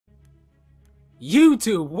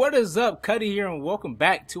YouTube, what is up? Cuddy here, and welcome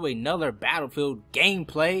back to another Battlefield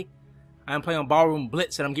gameplay. I'm playing on Ballroom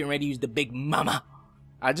Blitz, and I'm getting ready to use the Big Mama.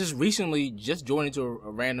 I just recently joined into a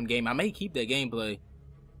random game. I may keep that gameplay,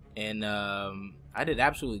 and I did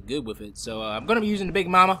absolutely good with it. So I'm gonna be using the Big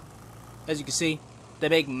Mama, as you can see, the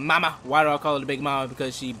Big Mama. Why do I call it the Big Mama?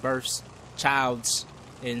 Because she births childs,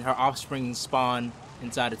 and her offspring spawn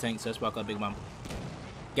inside the tank. So that's why I call it Big Mama.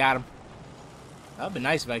 Got him. That'd be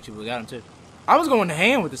nice if I actually got him too. I was going to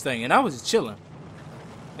hand with this thing, and I was just chilling.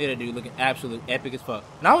 Look at that dude looking absolutely epic as fuck.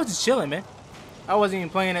 And I was just chilling, man. I wasn't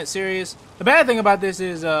even playing that serious. The bad thing about this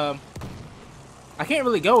is, I can't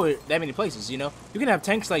really go that many places, you know? You can have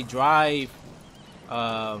tanks, like, drive,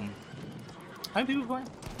 how many people playing?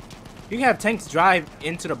 You can have tanks drive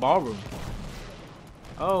into the ballroom.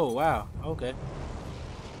 Oh, wow. Okay.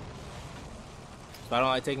 So I don't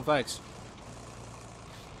like taking flags.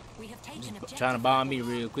 Just trying to bomb me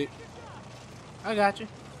real quick. I got you.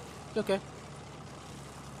 It's okay.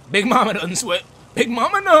 Big Mama doesn't sweat. Big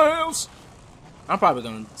Mama knows. I'm probably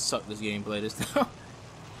gonna suck this gameplay this time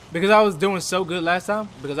because I was doing so good last time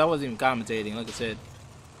because I wasn't even commentating. Like I said,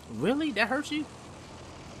 really, that hurts you?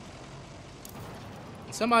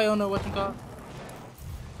 Somebody don't know what you call?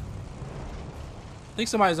 I think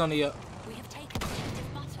somebody's on the.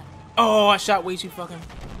 Oh, I shot way too fucking.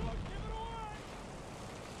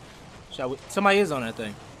 Somebody is on that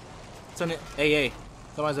thing. It's on the AA.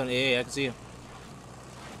 Somebody's on the AA. I can see him.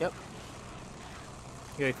 Yep.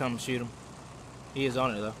 Here he comes. Shoot him. He is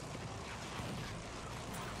on it though.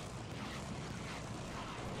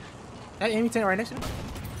 That enemy tank right next to him.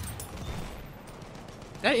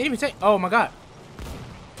 That enemy tank. Oh my god.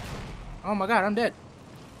 Oh my god. I'm dead.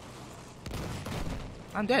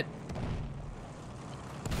 I'm dead.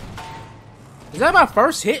 Is that my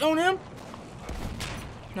first hit on him?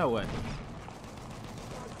 No way.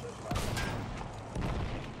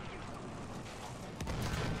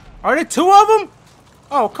 Are there two of them?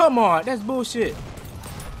 Oh, come on. That's bullshit.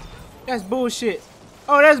 That's bullshit.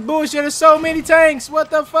 Oh, that's bullshit. There's so many tanks.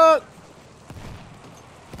 What the fuck?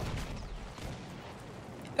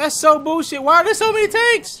 That's so bullshit. Why are there so many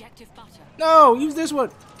tanks? No, use this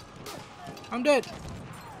one. I'm dead.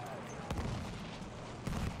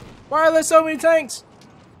 Why are there so many tanks?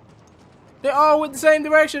 They're all with the same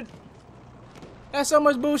direction. That's so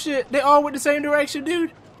much bullshit. They all with the same direction,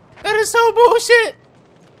 dude. That is so bullshit.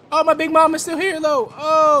 Oh, my Big Mama's still here, though.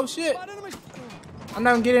 Oh, shit. I'm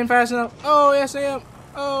not gonna get in fast enough. Oh, yes, I am.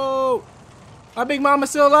 Oh. My Big Mama's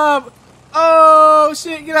still alive. Oh,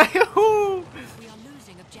 shit. Get out of here. Ooh.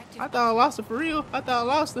 I thought I lost her for real. I thought I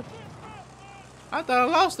lost her. I thought I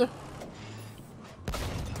lost her.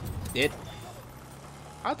 Dead.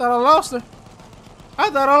 I thought I lost her. I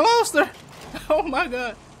thought I lost her. Oh, my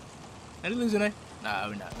God. Are we losing, eh? Nah,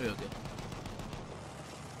 we're not. We're okay.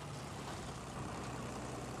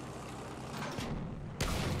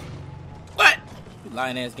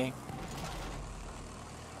 Lying ass game.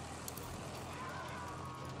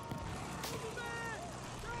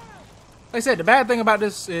 Like I said, the bad thing about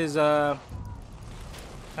this is can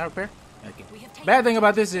I repair? Okay. Bad thing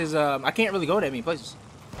about this is I can't really go that many places.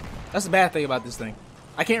 That's the bad thing about this thing.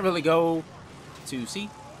 I can't really go to C.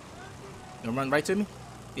 Gonna run right to me.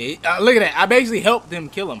 Yeah, look at that. I basically helped them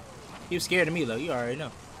kill him. He was scared of me though. You already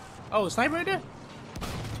know. Oh, sniper right there.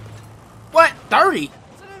 What? 30?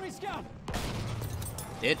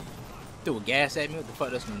 Dead. Threw a gas at me. What the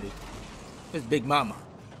fuck that's gonna do? This Big Mama.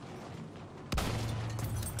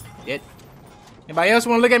 Dead. Anybody else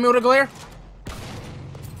wanna look at me with a glare?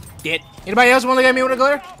 Dead. Anybody else wanna look at me with a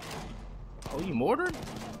glare? Oh, you mortared?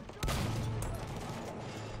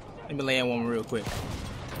 Let me land one real quick.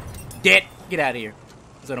 Dead. Get out of here.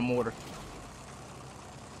 Is that a mortar?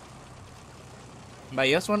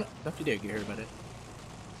 Anybody else wanna? Don't you dare get hurt by that.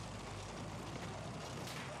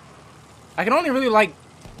 I can only really like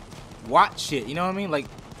watch shit, you know what I mean? Like,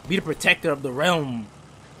 be the protector of the realm.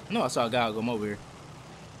 I know I saw a guy come over here.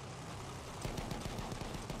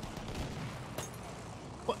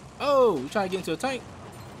 What? Oh, you trying to get into a tank?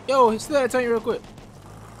 Yo, steal that tank real quick.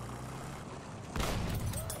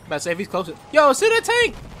 About to say if he's closer. Yo, steal that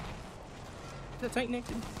tank! Is that tank next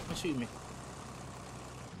to me? Don't shoot me.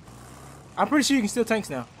 I'm pretty sure you can steal tanks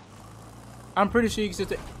now. I'm pretty sure you can steal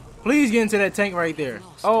tanks. Please get into that tank right there.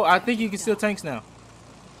 Oh, I think you can steal tanks now.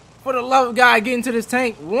 For the love of God, get into this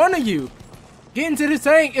tank. One of you. Get into this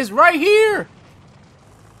tank. It's right here.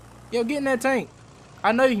 Yo, get in that tank.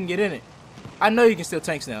 I know you can get in it. I know you can steal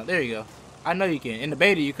tanks now. There you go. I know you can. In the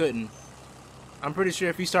beta, you couldn't. I'm pretty sure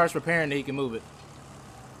if he starts repairing it, he can move it.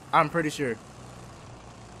 I'm pretty sure.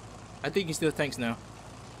 I think you can steal tanks now.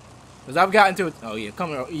 Cause I've gotten to it. Oh yeah, come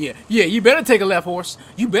here. Yeah, yeah. You better take a left, horse.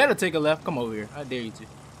 You better take a left. Come over here. I dare you to.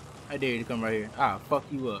 I dare you to come right here. I'll fuck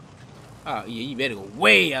you up. Oh yeah, you better go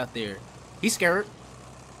way out there. He's scared.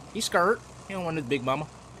 He's scared. He don't want this big mama.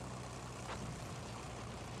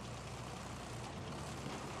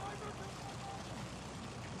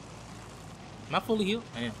 Am I fully healed?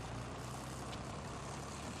 I am.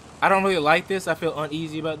 I don't really like this. I feel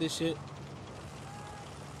uneasy about this shit.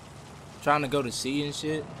 Trying to go to sea and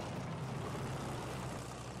shit.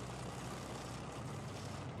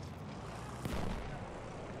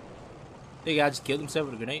 The guy just killed himself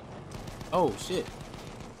with a grenade. Oh shit.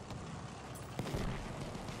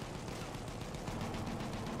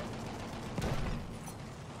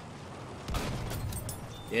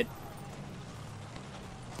 Dead.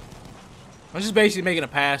 I'm just basically making a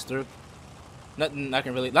pass through. Nothing I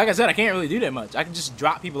can really, like I said, I can't really do that much. I can just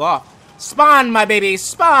drop people off. Spawn, my baby,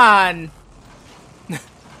 spawn!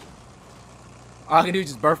 All I can do is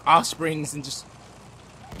just birth offsprings and just...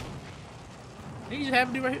 What you just have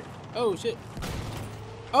to do right here? Oh, shit.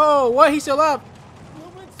 Oh, what? He's still up.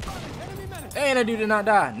 Hey, that dude did not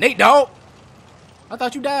die. Nate, dog! I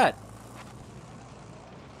thought you died.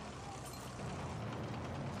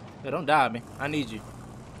 Yo, don't die, man. I need you.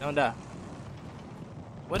 Don't die.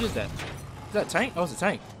 What is that? Is that a tank? Oh, it's a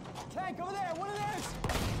tank. Tank over there, one of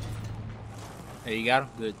those. Hey, you got him?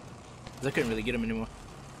 Good. 'Cause I couldn't really get him anymore.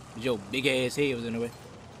 Your big ass head was in the way.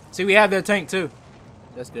 See, we have their tank too.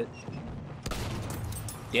 That's good.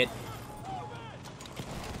 Dead.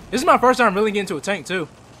 This is my first time really getting to a tank too.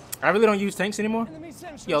 I really don't use tanks anymore.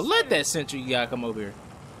 Yo, let that sentry guy come over here.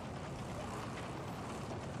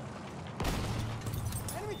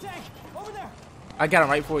 Enemy tank over there. I got him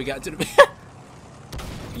right before he got to the.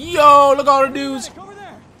 Yo, look all the dudes. Over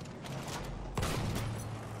there.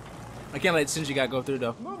 I can't let the sentry guy go through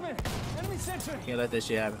though. Movement. Enemy sentry. Can't let that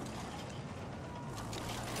shit happen.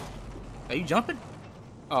 Are you jumping?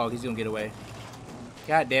 Oh, he's gonna get away.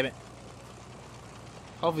 God damn it.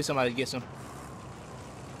 Hopefully somebody gets him.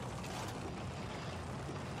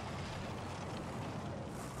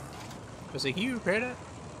 Let's see, can you repair that?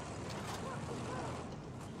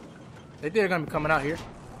 They think they're gonna be coming out here.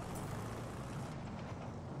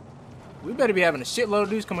 We better be having a shitload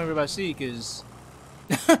of dudes come over by sea, cause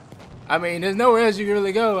I mean, there's nowhere else you can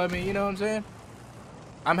really go. I mean, you know what I'm saying?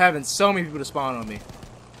 I'm having so many people to spawn on me.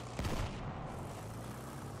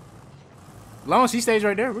 As long as he stays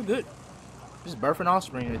right there, we're good. Just birthing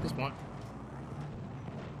offspring at this point.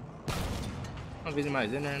 I don't know if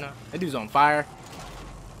anybody's in there or not. That dude's on fire.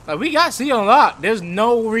 Like, we got sea on lock. There's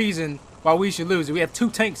no reason why we should lose it. We have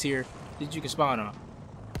 2 tanks here that you can spawn on.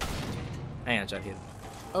 I ain't trying to hit him.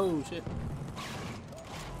 Oh, shit.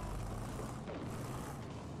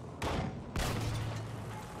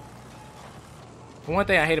 For one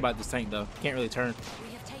thing I hate about this tank, though, can't really turn.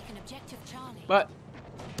 We have taken objective Charlie. But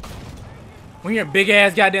when you're a big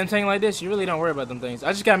ass goddamn tank like this, you really don't worry about them things.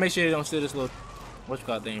 I just gotta make sure they don't steal this little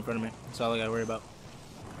whatchamacallit thing in front of me. That's all I gotta worry about.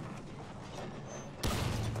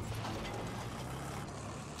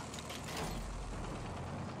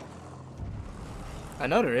 I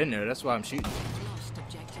know they're in there. That's why I'm shooting. Lost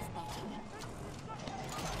objective button.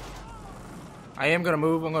 I am gonna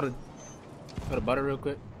move. I'm gonna go to butter real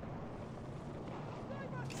quick.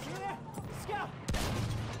 Scout.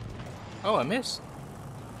 Oh, I missed.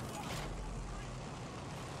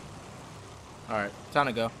 Alright, time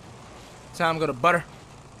to go. Time to go to butter.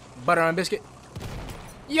 Butter and biscuit.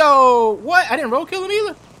 Yo, what? I didn't roll kill him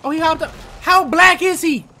either. Oh, he hopped up. How black is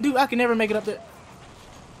he? Dude, I can never make it up there.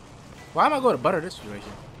 Why am I going to butter this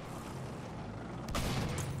situation?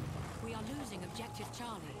 We are losing objective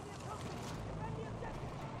Charlie.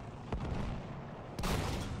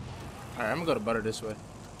 Alright, I'm gonna go to butter this way.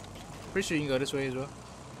 Pretty sure you can go this way as well.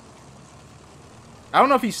 I don't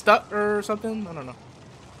know if he's stuck or something. I don't know.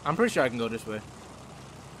 I'm pretty sure I can go this way.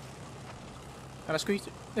 Can I squeeze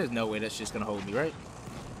it? There's no way that's just gonna hold me, right?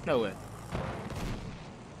 No way.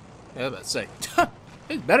 Yeah, I was about to say.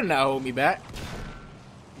 It better not hold me back.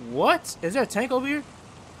 What? Is there a tank over here?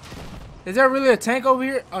 Is there really a tank over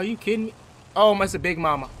here? Are you kidding me? Oh, that's a big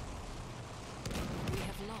mama. We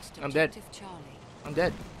have lost I'm dead. objective Charlie. I'm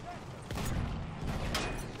dead.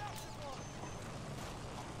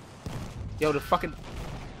 Yo, the fucking...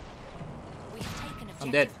 We have taken objective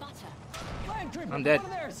I'm dead. butter. Flag trooper, I'm dead.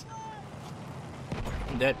 one of theirs.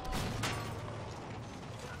 I'm dead.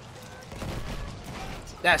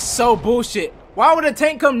 That's so bullshit. Why would a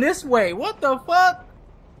tank come this way? What the fuck?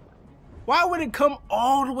 Why would it come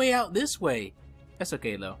all the way out this way? That's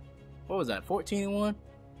okay though. What was that? 14-1?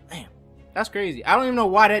 Damn, that's crazy. I don't even know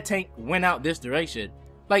why that tank went out this direction.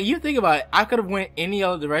 Like, you think about it, I could have went any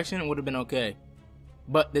other direction and would have been okay.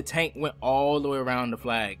 But the tank went all the way around the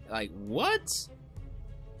flag. Like, what?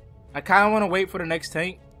 I kind of want to wait for the next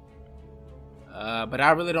tank. But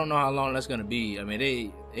I really don't know how long that's going to be. I mean,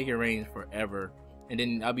 they can range forever. And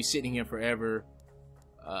then I'll be sitting here forever.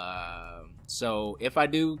 So if I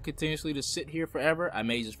do continuously to sit here forever, I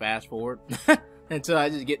may just fast forward until I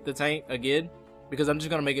just get the tank again. Because I'm just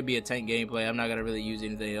going to make it be a tank gameplay. I'm not going to really use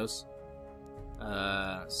anything else.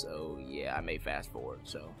 So yeah, I may fast forward.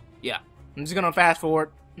 So yeah, I'm just going to fast forward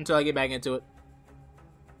until I get back into it.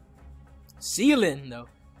 Ceiling though.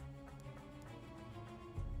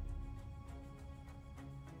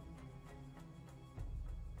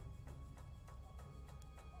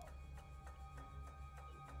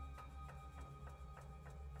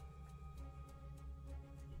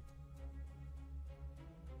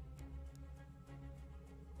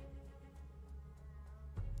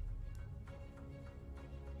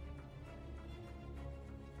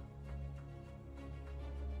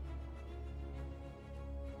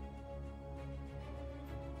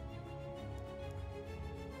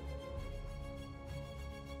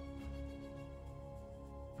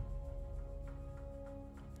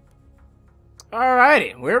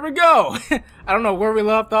 Alrighty, where we go? I don't know where we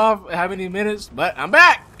left off, how many minutes, but I'm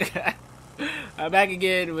back! I'm back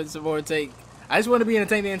again with some more tank. I just want to be in a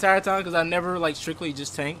tank the entire time because I never, like, strictly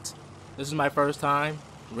just tanked. This is my first time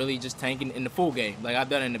really just tanking in the full game. Like, I've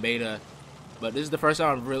done it in the beta, but this is the first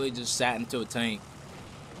time I've really just sat into a tank.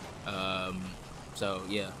 So,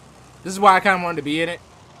 yeah. This is why I kind of wanted to be in it.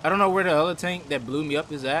 I don't know where the other tank that blew me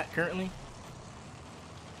up is at currently.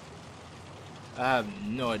 I have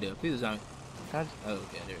no idea. Please tell me. Oh,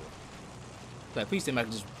 okay, there we go. Like, please tell me I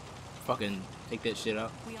can just fucking take that shit out.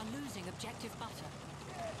 We are losing objective butter.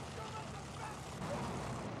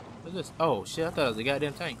 What's this? Oh, shit, I thought it was a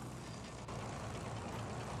goddamn tank.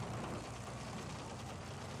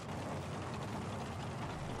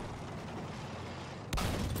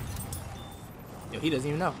 Yo, he doesn't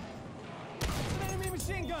even know. An enemy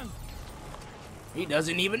machine gun. He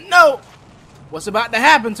doesn't even know what's about to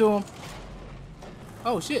happen to him.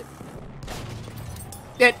 Oh, shit.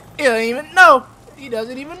 That he doesn't even know. He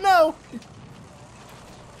doesn't even know.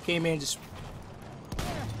 K-Man just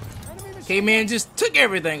took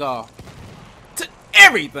everything off. Took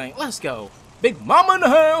everything. Let's go. Big Mama in the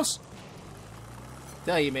house.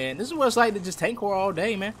 Tell you, man, this is what it's like to just tank core all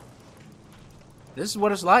day, man. This is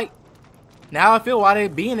what it's like. Now I feel why they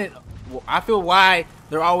be in it. I feel why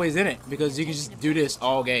they're always in it, because you can just do this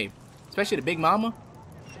all game. Especially the Big Mama.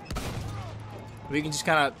 We can just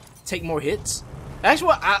kind of take more hits. That's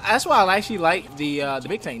why I actually like the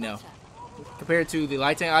big tank now, compared to the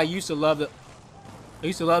light tank. I used to love the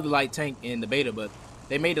light tank in the beta, but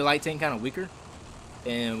they made the light tank kind of weaker.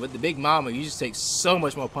 And with the Big Mama, you just take so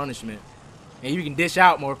much more punishment, and you can dish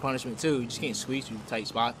out more punishment too. You just can't squeeze through tight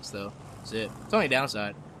spots though. That's it. It's only a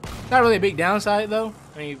downside. Not really a big downside though.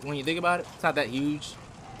 I mean, when you think about it, it's not that huge.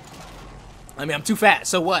 I mean, I'm too fat.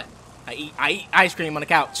 So what? I eat ice cream on the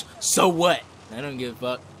couch. So what? I don't give a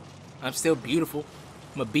fuck. I'm still beautiful.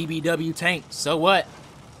 I'm a BBW tank. So what?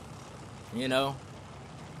 You know,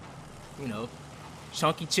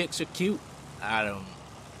 chunky chicks are cute. I don't,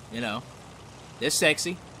 they're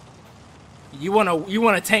sexy. You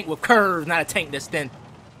want a tank with curves, not a tank that's thin.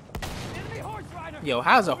 Enemy horse rider. Yo,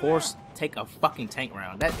 how does a horse take a fucking tank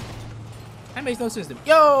round? That makes no sense to me.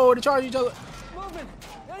 Yo, they charge each other. Movement.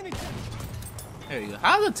 Enemy tank. There you go.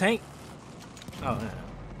 How's a tank? Oh, no.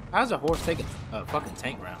 How's a horse take a fucking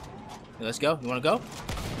tank round? Let's go. You wanna go?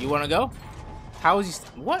 You wanna go? How is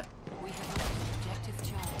he? What? We have lost objective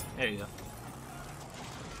Charlie. There you go.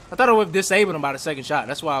 I thought it would have disabled him by the second shot.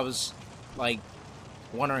 That's why I was like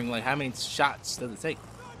wondering, like, how many shots does it take?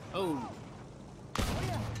 Oh. Oh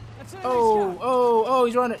yeah. That's enemy Oh. scout. Oh.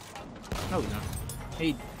 He's running. No, he's not.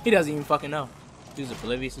 He doesn't even fucking know. Dude's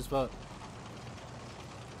oblivious as fuck.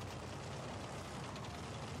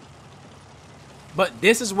 But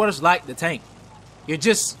this is what it's like to tank. You're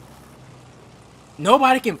just...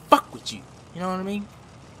 Nobody can fuck with you. You know what I mean?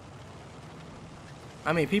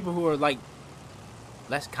 I mean, people who are, like,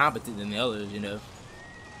 less competent than the others, you know.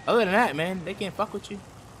 Other than that, man, they can't fuck with you.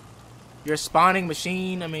 You're a spawning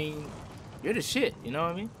machine. I mean, you're the shit. You know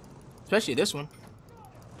what I mean? Especially this one.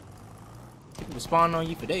 People spawn on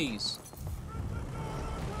you for days.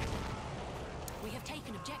 We have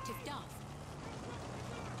taken objective Duff.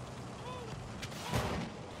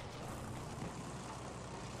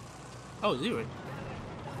 Oh, zero.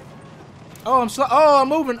 Oh, I'm slow. Oh, I'm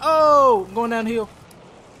moving. Oh, I'm going downhill.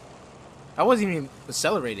 I wasn't even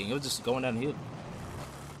accelerating. It was just going downhill.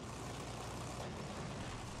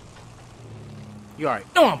 You alright?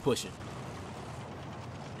 No, I'm pushing.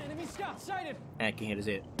 Enemy scout sighted. I can hit his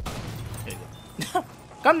head. There you go.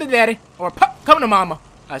 Come to daddy. Or come to mama.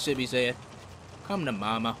 I should be saying. Come to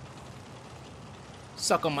mama.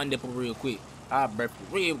 Suck on my nipple real quick. I burp you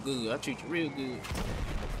real good. I treat you real good.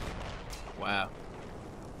 Wow.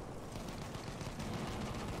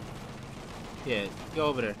 Yeah, go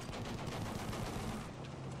over there.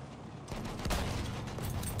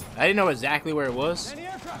 I didn't know exactly where it was.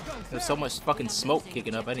 Anti-aircraft guns. There's There. so much fucking smoke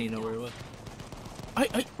kicking up. I didn't even know where it was.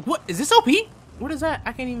 What? Is this OP? What is that?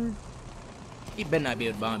 I can't even... He better not be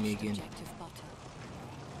able to bomb me again. Objective butter.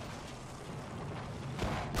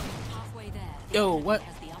 Halfway there. the Yo, enemy what?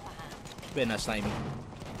 has the upper hand. You better not snipe me.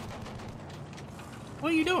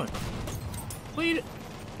 What are you doing? What are you...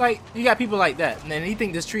 Like, you got people like that, and then you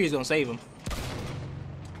think this tree is gonna save them.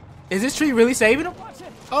 Is this tree really saving them? Watch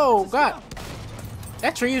it. Oh, That's a God. scout.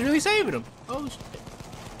 That tree is really saving them. Oh, shit.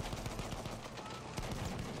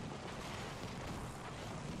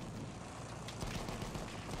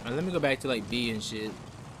 Alright, let me go back to, like, B and shit.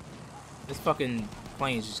 This fucking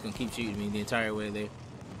plane's just gonna keep shooting me the entire way there.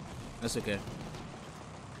 That's okay.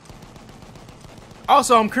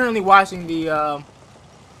 Also, I'm currently watching the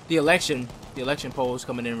election polls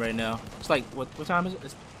coming in right now. It's like, what time is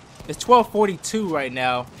it? It's 12:42 right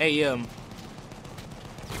now, a.m.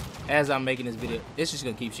 As I'm making this video. It's just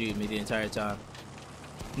gonna keep shooting me the entire time.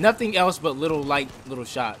 Nothing else but little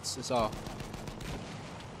shots. That's all.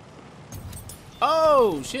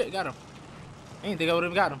 Oh shit, got him. I didn't think I would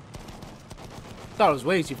have got him. Thought it was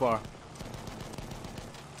way too far. I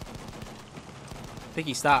think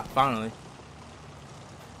he stopped finally.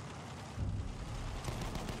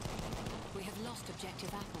 We have lost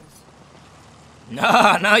objective apples.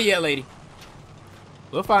 Nah, not yet, lady.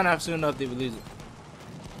 We'll find out soon enough if we lose it.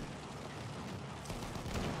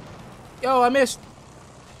 Yo, I missed.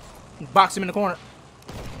 Box him in the corner.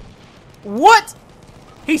 What?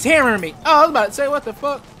 He's hammering me. Oh, I was about to say, what the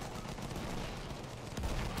fuck?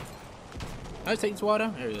 Let's take this wall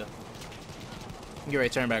down. There we go. Get ready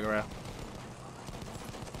to turn back around.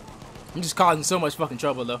 I'm just causing so much fucking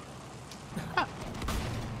trouble, though.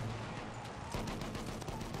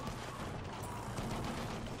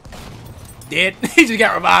 Dead. He just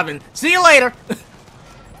got reviving. See you later.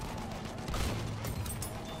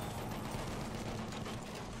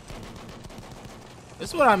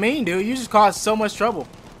 That's what I mean, dude. You just cause so much trouble.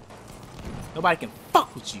 Nobody can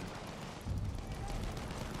fuck with you.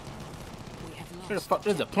 We have lost. Where the fuck?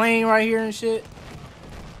 There's a plane right here and shit.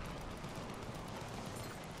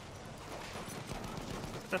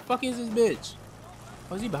 Where the fuck is this bitch?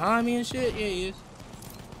 Was he behind me and shit? Yeah, he is.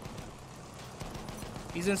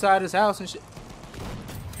 He's inside his house and shit.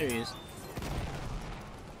 There he is.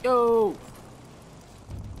 Yo!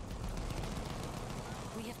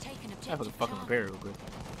 We have taken I have to objective fucking Charlie. repair real quick.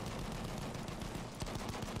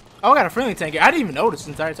 Oh, I got a friendly tank here. I didn't even notice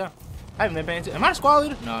the entire time. I haven't been paying attention. Am I a squad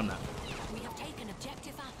leader? No, I'm not. We have taken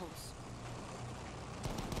objective apples.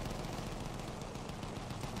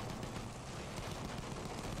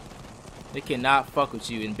 They cannot fuck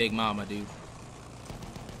with you in Big Mama, dude.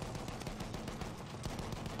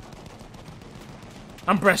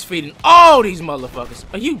 I'm breastfeeding all these motherfuckers.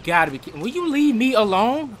 Oh, you gotta be kidding. Will you leave me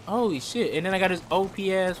alone? Holy shit. And then I got this OP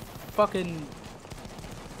ass fucking...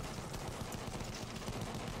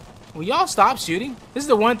 Will y'all stop shooting? This is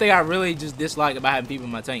the one thing I really just dislike about having people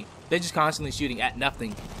in my tank. They're just constantly shooting at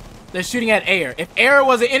nothing. They're shooting at air. If air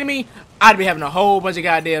was an enemy, I'd be having a whole bunch of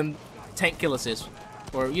goddamn tank kill assists.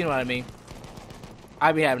 Or, you know what I mean?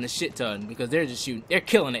 I'd be having a shit ton because they're just shooting. They're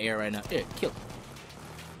killing the air right now. They're killing.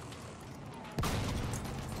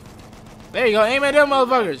 There you go. Aim at them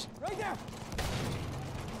motherfuckers. Right there.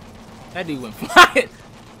 That dude went flying.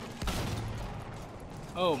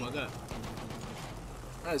 Oh my god.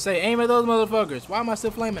 I say aim at those motherfuckers. Why am I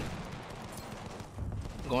still flaming?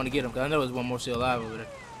 I'm going to get him because I know there's one more still alive over there.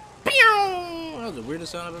 Pew! That was the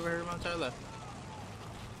weirdest sound I've ever heard in my entire life.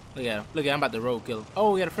 Look at him. Look at him. I'm about to road kill him.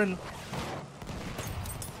 Oh, we got a friend.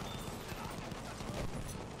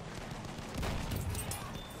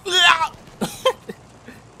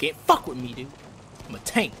 Can't fuck with me, dude. I'm a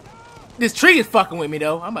tank. This tree is fucking with me,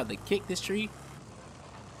 though. I'm about to kick this tree.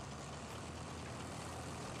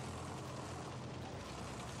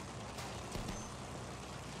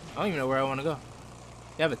 I don't even know where I want to go.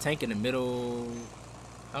 They have a tank in the middle.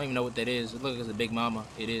 I don't even know what that is. It looks like it's a Big Mama.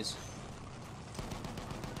 It is.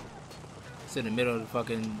 It's in the middle of the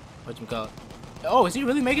fucking... Whatchamacallit. Oh, is he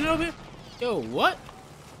really making it over here? Yo, what?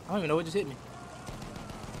 I don't even know what just hit me.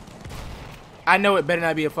 I know it better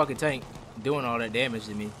not be a fucking tank doing all that damage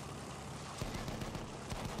to me.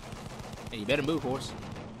 Hey, you better move, horse.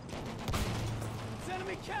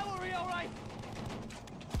 Enemy cavalry, all right.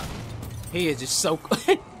 He is just so.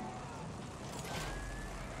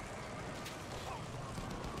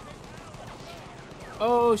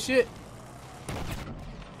 Oh shit!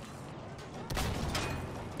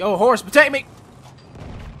 Yo, horse, protect me!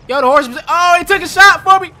 Yo, the horse. Oh, it took a shot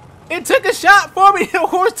for me. It took a shot for me. The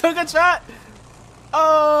horse took a shot.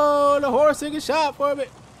 Oh, the horse took a shot for me.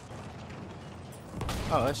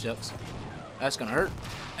 Oh, that shucks. That's gonna hurt.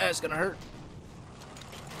 That's gonna hurt.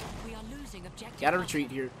 We are losing objective. Gotta retreat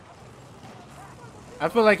here. I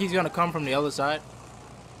feel like he's gonna come from the other side.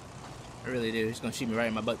 I really do. He's gonna shoot me right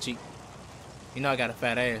in my butt cheek. You know I got a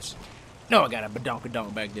fat ass. No, I got a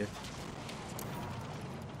badonkadonk back there.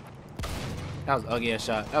 That was an ugly ass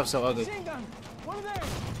shot. That was so ugly. Machine gun. One of theirs.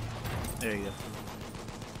 There you go.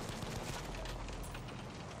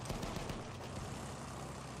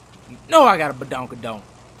 No, I got a badonkadonk.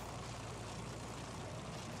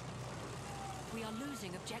 We are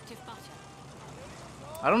losing objective butter.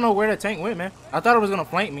 I don't know where that tank went, man. I thought it was gonna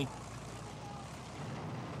flank me.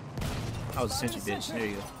 I was a sentry bitch. There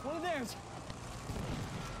you go. One of theirs.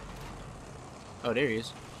 Oh, there he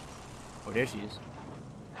is. Oh, there she is.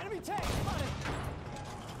 Enemy tank. Spotted.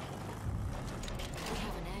 We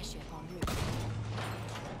have an airship en route.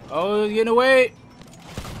 Oh, he's getting away.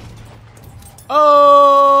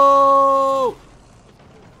 Oh!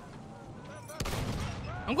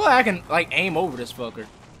 I'm glad I can like aim over this fucker.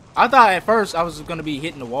 I thought at first I was gonna be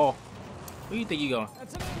hitting the wall. Where you think you going?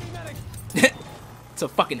 That's an enemy medic. It's a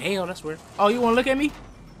fucking hell, that's where. Oh, you wanna look at me?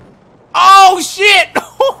 Oh shit!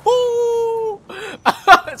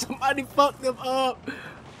 Somebody fucked him up.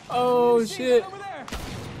 Oh Machine shit. gun over there.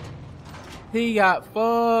 He got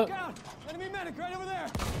fucked. Down. Enemy medic right over there.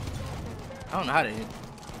 I don't know how that hit.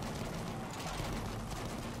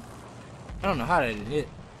 I don't know how that hit.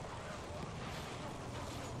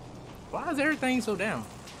 Why is everything so down?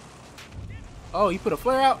 Oh, you put a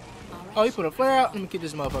flare out? Oh, you put a flare out? Let me get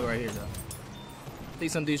this motherfucker right here, though. I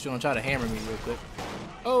think some dude's gonna try to hammer me real quick.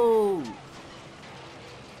 Oh!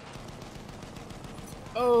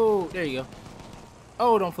 Oh, there you go.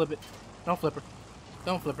 Oh, don't flip it. Don't flip her.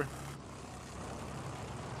 Don't flip her.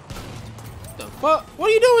 The fuck? What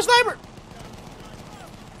are you doing, sniper?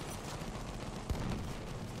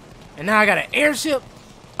 And now I got an airship?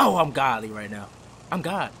 Oh, I'm godly right now. I'm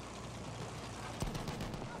God.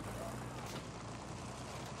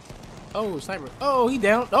 Oh, sniper. Oh, he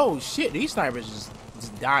down. Oh, shit. These snipers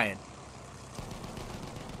just dying.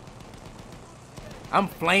 I'm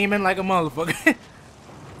flaming like a motherfucker.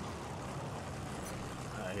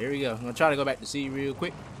 Alright, here we go. I'm gonna try to go back to sea real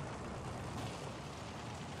quick.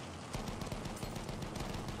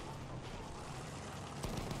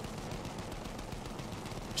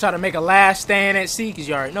 Try to make a last stand at sea, because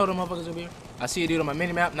you already know the motherfuckers over here. I see a dude on my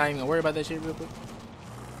mini map. Not even gonna worry about that shit real quick.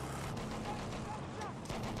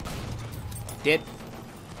 Dead.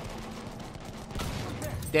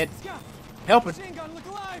 Dead. Scott. Helping. Machine gun. Look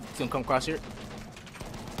alive. He's gonna come across here.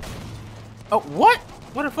 Oh, what?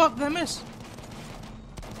 What the fuck did I miss?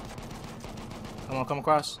 I'm gonna come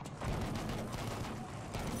across.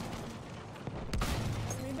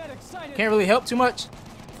 Enemy medic sighted. Can't really help too much.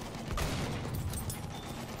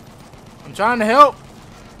 I'm trying to help.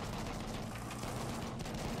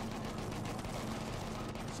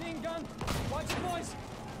 Machine gun. Watch your boys.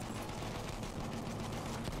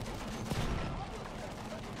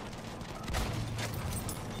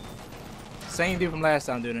 Same dude from last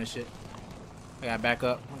time doing this shit. I gotta back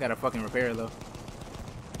up. I gotta fucking repair though.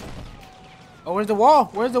 Oh, where's the wall?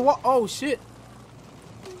 Where's the wall? Oh shit.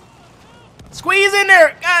 Squeeze in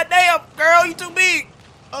there! God damn, girl, you too big.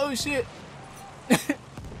 Oh shit.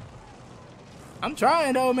 I'm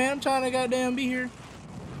trying though, man. I'm trying to goddamn be here.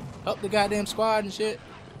 Help the goddamn squad and shit.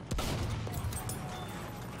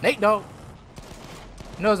 Nate dog.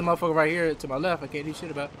 You know there's a motherfucker right here to my left I can't do shit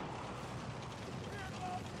about.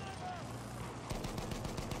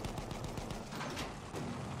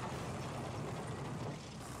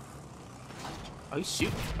 Oh, he's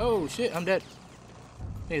shooting. Oh shit, I'm dead.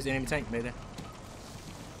 There's the enemy tank right there.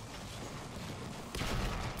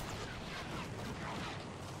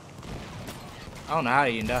 I don't know how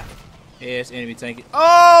he didn't die. Yeah, it's enemy tank.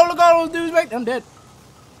 Oh, look at all those dudes back there. I'm dead.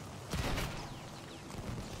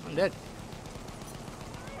 I'm dead.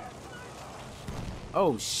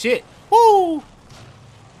 Oh shit. Woo!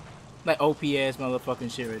 Like OP ass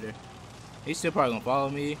motherfucking shit right there. He's still probably gonna follow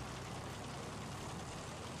me.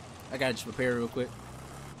 I gotta just prepare real quick.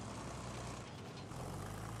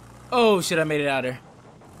 Oh shit, I made it out of there.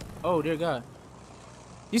 Oh dear God.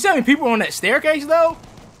 You see how many people on that staircase though?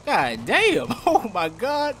 God damn. Oh my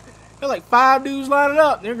God. They're like 5 dudes lining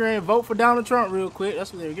up. They're going to vote for Donald Trump real quick.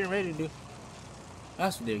 That's what they're getting ready to do.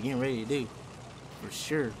 That's what they're getting ready to do. For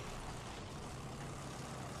sure.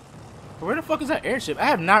 But where the fuck is that airship? I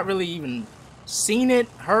have not really even seen it,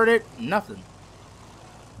 heard it, nothing.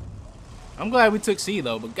 I'm glad we took C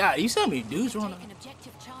though, but God, you saw me dudes running. Taking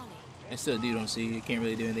objective Charlie. And still dude on C. You can't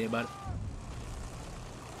really do anything about it.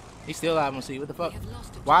 He's still alive on C. What the fuck? We have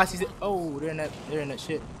lost Why is he objective still? Oh, they're in that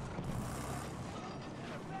shit.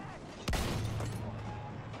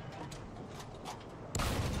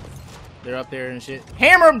 They're up there and shit.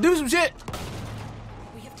 Hammer them, do some shit.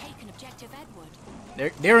 We have taken objective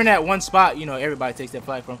Edward. They're in that one spot, you know, everybody takes that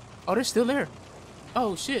flag from. Oh, they're still there.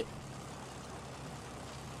 Oh shit.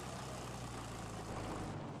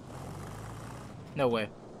 No way.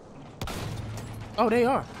 Oh, they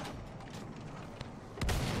are.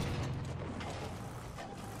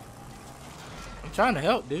 I'm trying to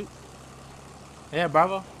help, dude. Yeah,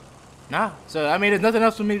 bravo. Nah. So I mean, there's nothing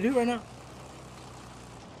else for me to do right now.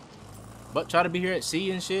 But try to be here at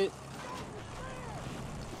sea and shit.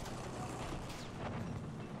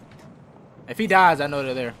 If he dies, I know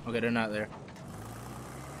they're there. Okay, they're not there.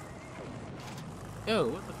 Yo,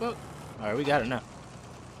 what the fuck? Alright, we got it now.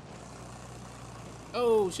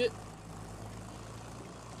 Oh, shit.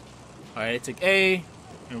 Alright, it took A.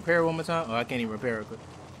 And repair one more time. Oh, I can't even repair it quick.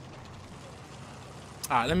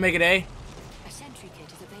 Alright, let me make it A. A sentry kit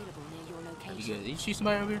is available near your You location. good? Did you shoot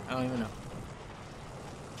somebody over here? I don't even know.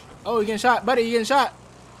 Oh, you getting shot? Buddy, you getting shot?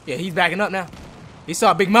 Yeah, he's backing up now. He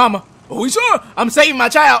saw Big Mama. Oh, he saw her. I'm saving my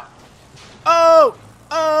child. Oh!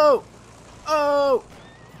 Oh! Oh!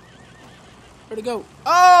 Where'd it go?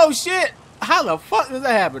 Oh, shit! How the fuck does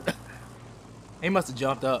that happen? He must have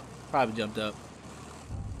jumped up. Probably jumped up.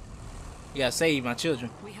 You gotta save my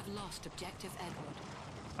children. We have lost objective Edward.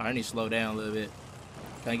 Alright, I need to slow down a little bit.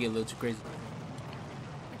 Kind of get a little too crazy.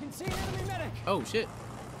 I can see an enemy medic. Oh, shit.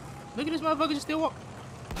 Look at this motherfucker just still walk.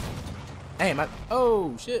 Damn,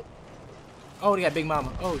 oh, shit. Oh, they got Big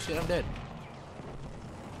Mama. Oh, shit, I'm dead.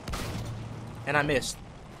 And I missed.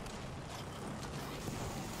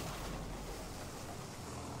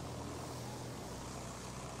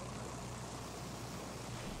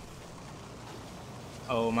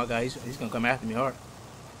 Oh, my God, he's gonna come after me hard.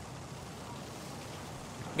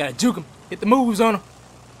 Gotta juke him. Hit the moves on him.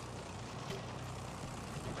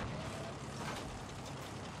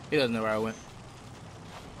 He doesn't know where I went.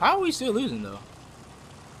 How are we still losing, though?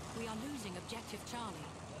 We are losing objective Charlie.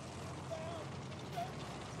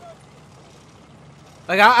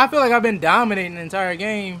 Like, I feel like I've been dominating the entire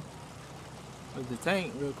game. With the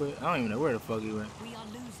tank, real quick. I don't even know where the fuck he went. We are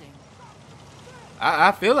losing.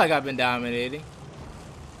 I feel like I've been dominating.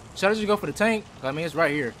 Should I just go for the tank? I mean, it's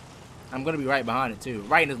right here. I'm gonna be right behind it, too.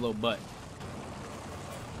 Right in his little butt.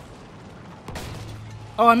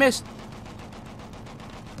 Oh, I missed.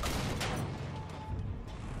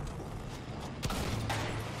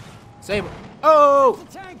 Save him. Oh!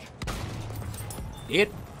 The tank.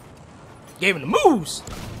 It gave him the moves.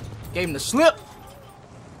 Gave him the slip.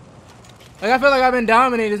 Like, I feel like I've been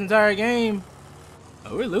dominating this entire game.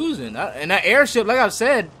 Oh, we're losing. And that airship, like I've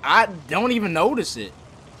said, I don't even notice it.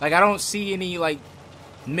 Like, I don't see any, like,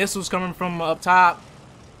 missiles coming from up top,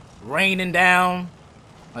 raining down.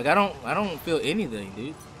 Like, I don't feel anything,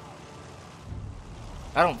 dude.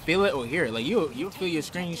 I don't feel it or hear it. Like, you feel your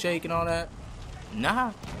screen shake and all that.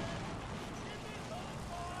 Nah.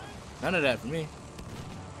 None of that for me.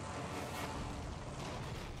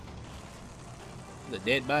 The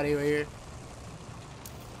dead body right here.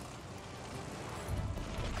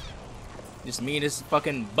 Just me and this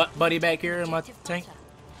fucking butt buddy back here in my Objective tank. butter.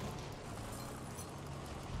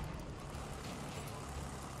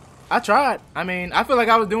 I tried. I mean, I feel like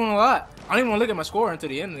I was doing a lot. I don't even want to look at my score until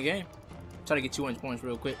the end of the game. Try to get 200 points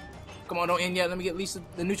real quick. Come on, don't end yet. Let me get at least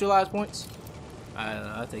the neutralized points.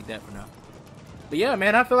 I'll take that for now. But yeah,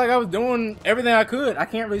 man, I feel like I was doing everything I could. I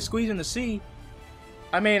can't really squeeze in the C.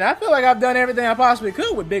 I mean, I feel like I've done everything I possibly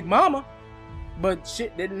could with Big Mama. But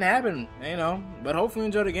shit didn't happen, you know. But hopefully you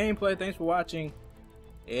enjoyed the gameplay. Thanks for watching.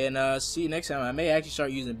 And see you next time. I may actually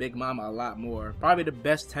start using Big Mama a lot more. Probably the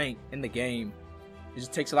best tank in the game. It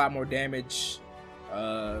just takes a lot more damage.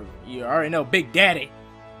 You already know Big Daddy.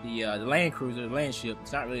 The land cruiser, the land ship.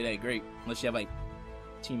 It's not really that great. Unless you have like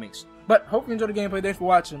teammates. But hopefully you enjoyed the gameplay. Thanks for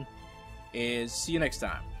watching. And see you next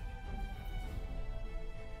time.